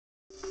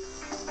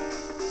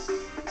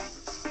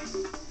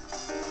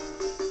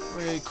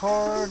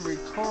record.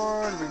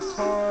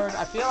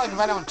 I feel like if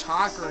I don't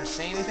talk or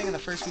say anything in the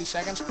first few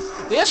seconds,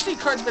 the SD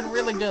card's been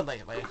really good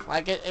lately.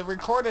 Like, it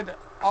recorded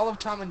all of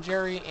Tom and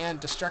Jerry and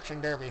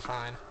Destruction Derby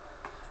fine.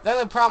 The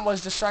only problem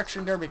was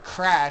Destruction Derby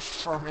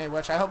crashed for me,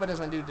 which I hope it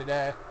doesn't do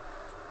today.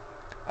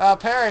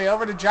 Perry,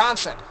 over to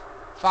Johnson.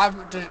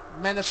 5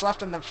 minutes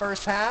left in the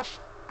first half.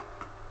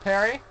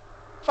 Perry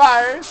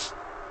fires.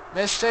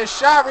 Missed his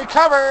shot.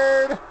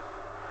 Recovered.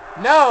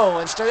 No,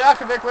 and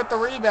Stojakovic with the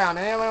rebound.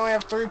 And we only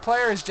have 3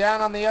 players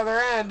down on the other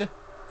end.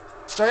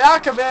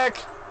 Stojakovic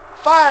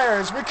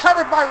fires.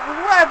 Recovered by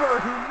Weber,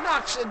 who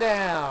knocks it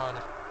down.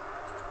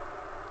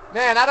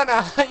 Man, I don't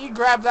know how you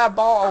grab that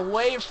ball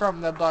away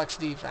from the Bucks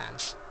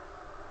defense.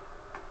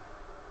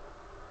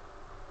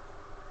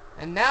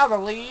 And now the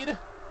lead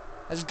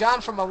has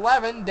gone from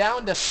 11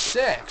 down to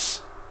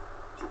 6.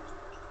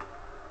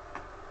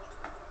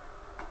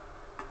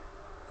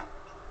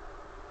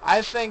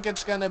 I think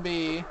it's going to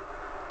be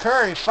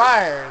Curry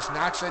fires,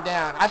 knocks it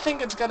down. I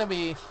think it's going to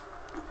be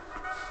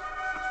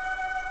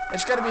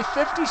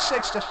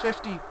 56 to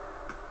 50.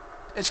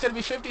 It's going to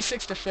be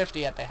 56 to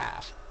 50 at the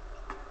half.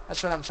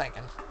 That's what I'm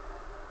thinking.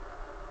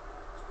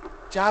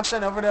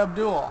 Johnson over to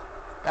Abdul.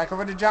 Back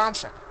over to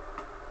Johnson.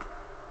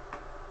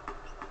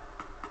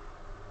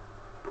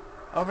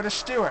 Over to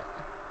Stewart.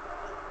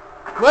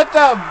 With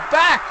the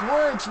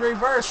backwards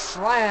reverse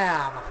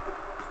slam.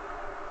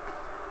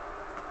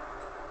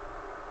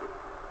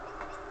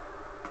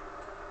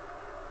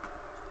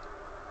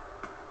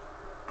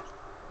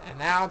 And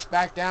now it's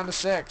back down to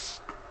 6.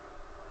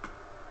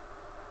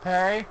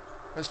 Perry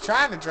was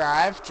trying to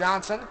drive.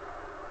 Johnson.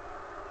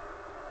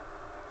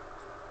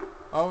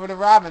 Over to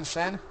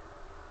Robinson.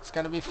 It's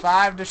going to be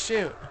 5 to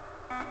shoot.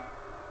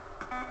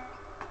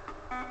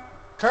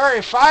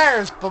 Curry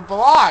fires, but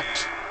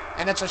blocked.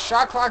 And it's a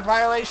shot clock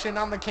violation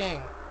on the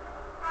King.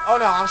 Oh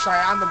no, I'm sorry,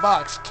 on the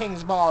Bucks.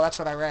 King's ball, that's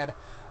what I read.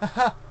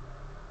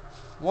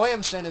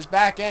 Williamson is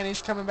back in.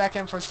 He's coming back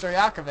in for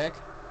Stojakovic.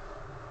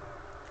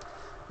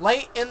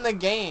 Late in the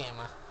game,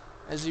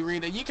 as you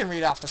read it, you can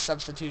read off the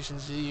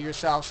substitutions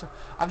yourself.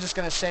 I'm just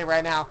going to say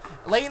right now,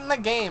 late in the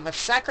game, if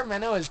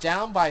Sacramento is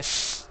down by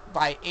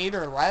 8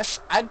 or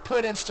less, I'd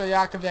put in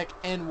Stojakovic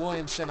and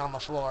Williamson on the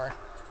floor.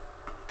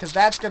 Because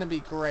that's going to be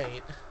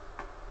great.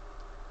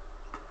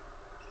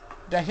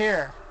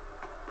 Dahir.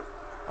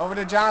 Over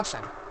to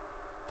Johnson.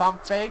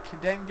 Pump fake.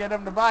 Didn't get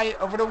him to bite.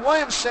 Over to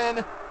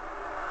Williamson.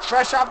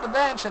 Fresh off the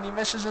bench, and he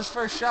misses his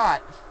first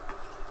shot.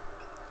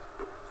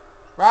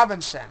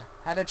 Robinson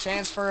had a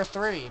chance for a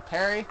 3.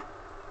 Perry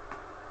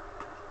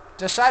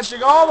decides to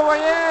go all the way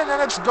in,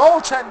 and it's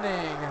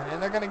goaltending.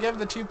 And they're going to give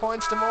the 2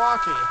 points to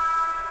Milwaukee.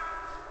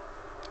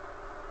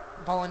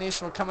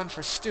 Bolognese will come in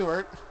for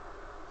Stewart.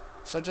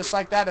 So just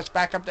like that, it's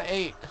back up to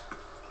 8.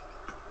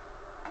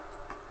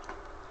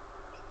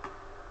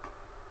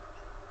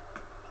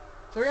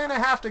 Three and a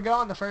half to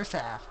go in the first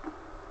half.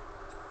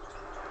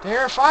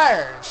 Dare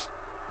fires.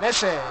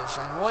 Misses.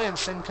 And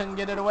Williamson couldn't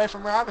get it away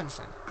from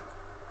Robinson.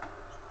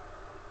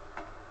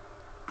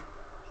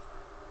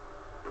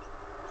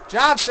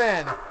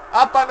 Johnson.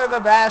 Up under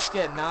the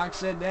basket.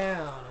 Knocks it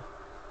down.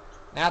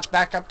 Now it's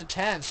back up to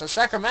 10. So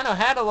Sacramento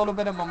had a little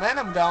bit of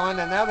momentum going,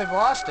 and now they've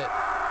lost it.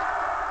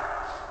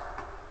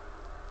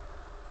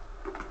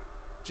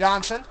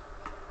 Johnson.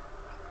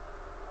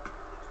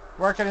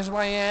 Working his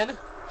way in.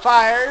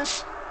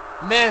 Fires.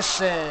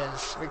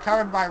 Misses.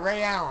 Recovered by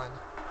Ray Allen.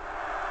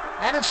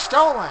 And it's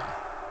stolen.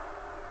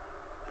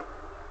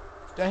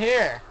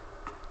 Dahir.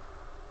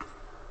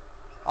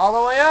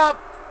 All the way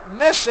up.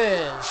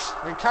 Misses.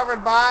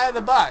 Recovered by the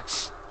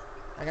Bucks.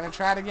 They're going to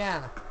try it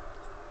again.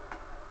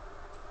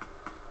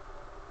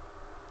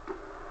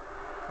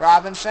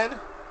 Robinson.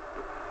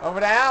 Over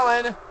to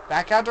Allen.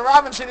 Back out to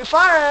Robinson, who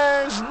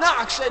fires.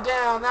 Knocks it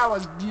down. That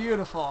was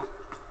beautiful.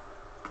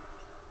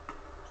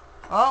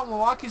 Oh,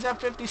 Milwaukee's at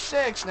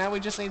 56. Now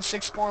we just need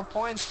 6 more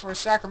points for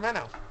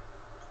Sacramento.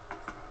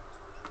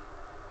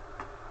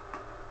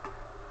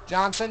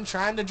 Johnson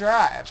trying to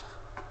drive.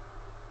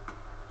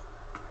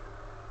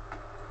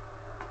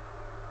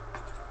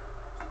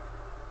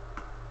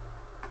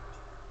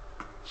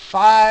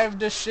 Five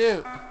to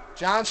shoot.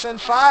 Johnson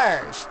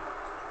fires.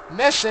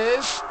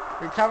 Misses.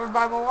 Recovered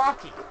by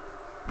Milwaukee.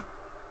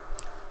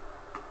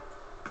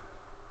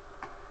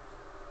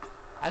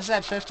 I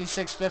said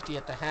 56-50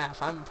 at the half.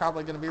 I'm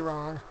probably going to be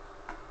wrong.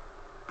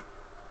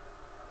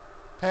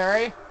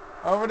 Perry.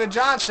 Over to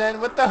Johnson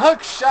with the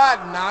hook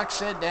shot.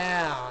 Knocks it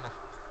down.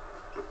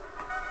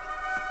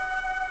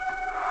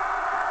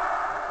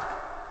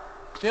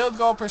 Field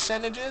goal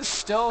percentages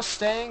still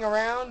staying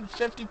around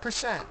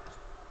 50%.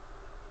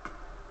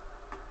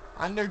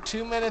 Under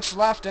 2 minutes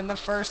left in the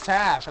first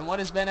half, and what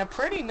has been a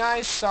pretty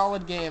nice,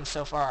 solid game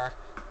so far.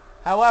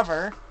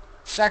 However,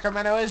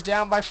 Sacramento is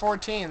down by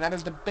 14. That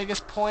is the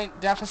biggest point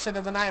deficit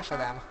of the night for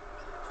them.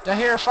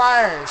 Dahir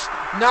fires.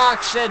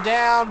 Knocks it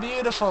down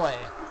beautifully.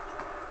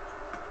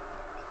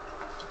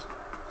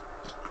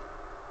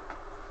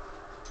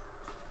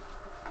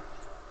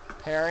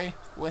 Perry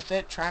with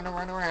it, trying to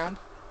run around.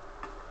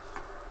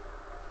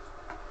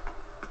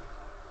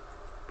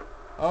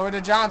 Over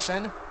to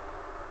Johnson.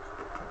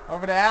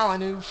 Over to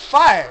Allen, who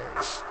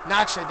fires.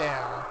 Knocks it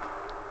down.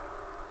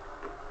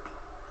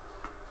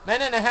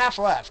 Minute and a half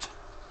left.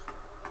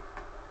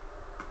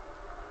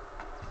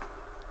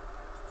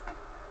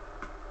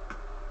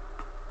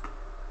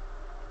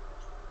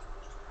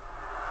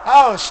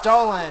 Oh,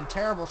 stolen.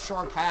 Terrible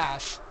short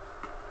pass.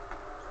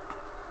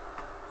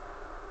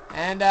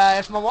 And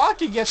if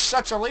Milwaukee gets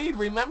such a lead,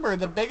 remember,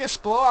 the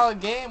biggest blowout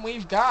game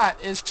we've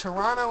got is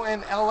Toronto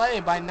and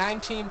LA by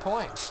 19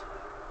 points.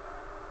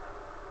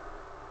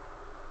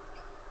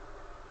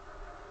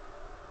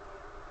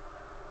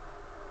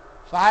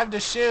 Five to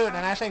shoot,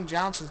 and I think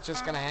Johnson's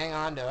just going to hang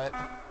on to it.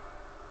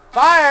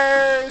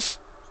 Fires!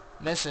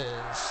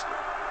 Misses.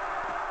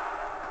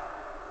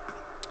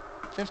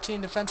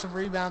 15 defensive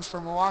rebounds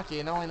for Milwaukee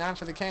and only 9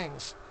 for the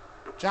Kings.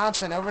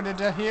 Johnson over to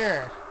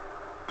Dahir.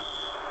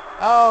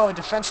 Oh,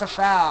 defensive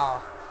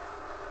foul.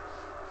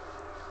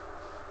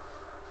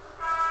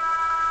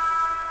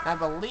 I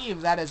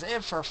believe that is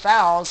it for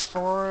fouls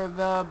for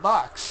the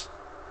Bucks.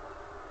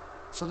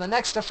 So the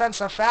next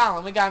defensive foul,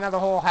 and we got another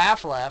whole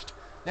half left.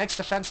 Next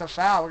defensive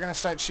foul, we're going to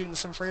start shooting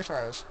some free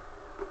throws.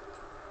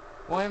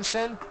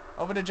 Williamson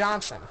over to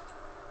Johnson.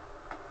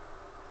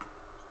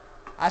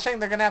 I think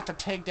they're going to have to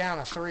take down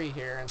a 3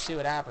 here and see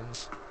what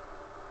happens.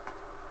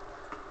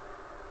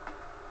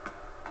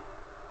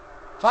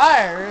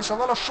 Fires, a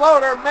little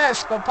floater,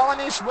 missed, but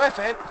Polonese with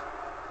it.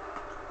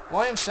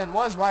 Williamson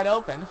was wide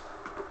open.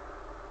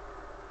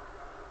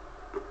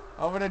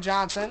 Over to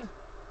Johnson.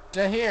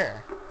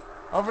 Dahir.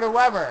 Over to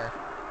Weber.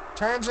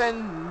 Turns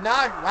and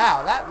knock.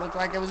 Wow, that looked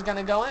like it was going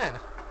to go in.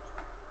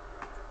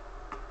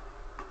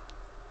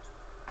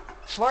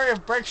 Flurry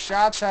of break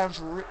shots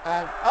have...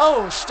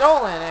 oh,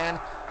 stolen, and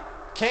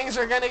Kings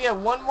are going to get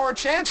one more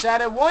chance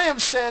at it.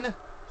 Williamson.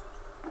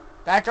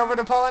 Back over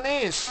to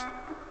Polonese.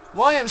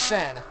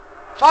 Williamson.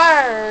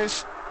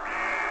 Fires.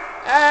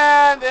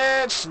 And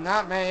it's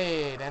not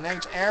made. And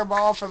it's air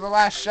ball for the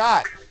last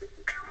shot.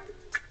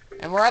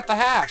 And we're at the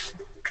half.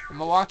 The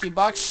Milwaukee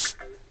Bucks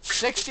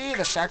 60,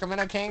 the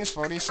Sacramento Kings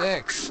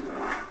 46.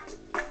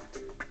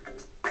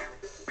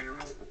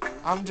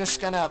 I'm just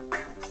gonna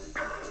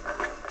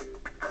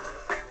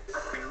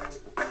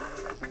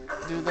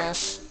do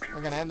this.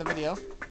 We're gonna end the video.